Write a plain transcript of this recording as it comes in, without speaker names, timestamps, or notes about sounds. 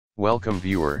Welcome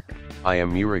viewer, I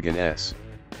am Murugan S.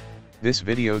 This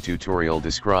video tutorial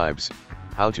describes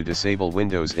how to disable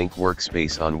Windows Ink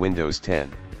Workspace on Windows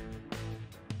 10.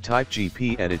 Type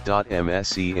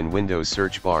gpedit.msc in Windows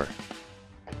search bar.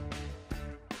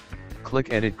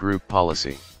 Click Edit Group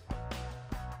Policy.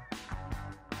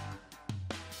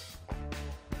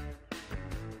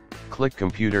 Click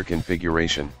Computer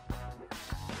Configuration.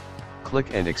 Click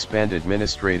and expand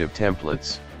Administrative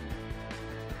Templates.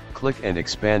 Click and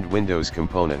expand Windows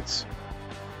Components.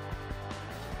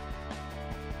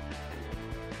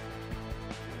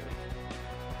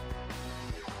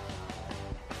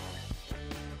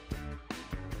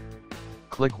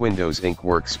 Click Windows Ink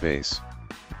Workspace.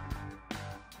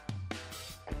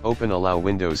 Open Allow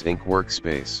Windows Ink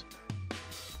Workspace.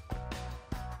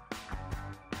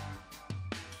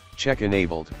 Check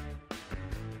Enabled.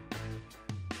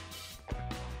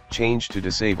 Change to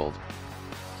Disabled.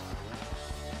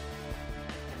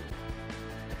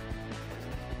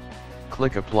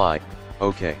 Click Apply,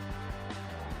 OK.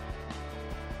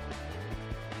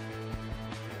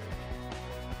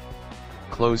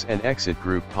 Close and exit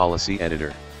Group Policy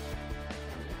Editor.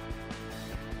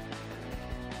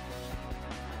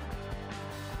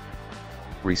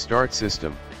 Restart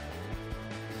system.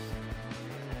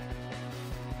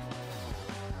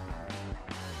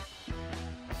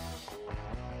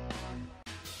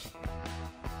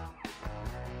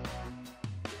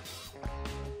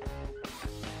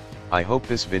 I hope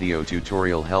this video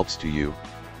tutorial helps to you.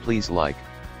 Please like,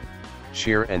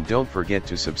 share and don't forget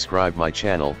to subscribe my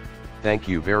channel. Thank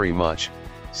you very much.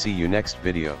 See you next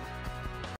video.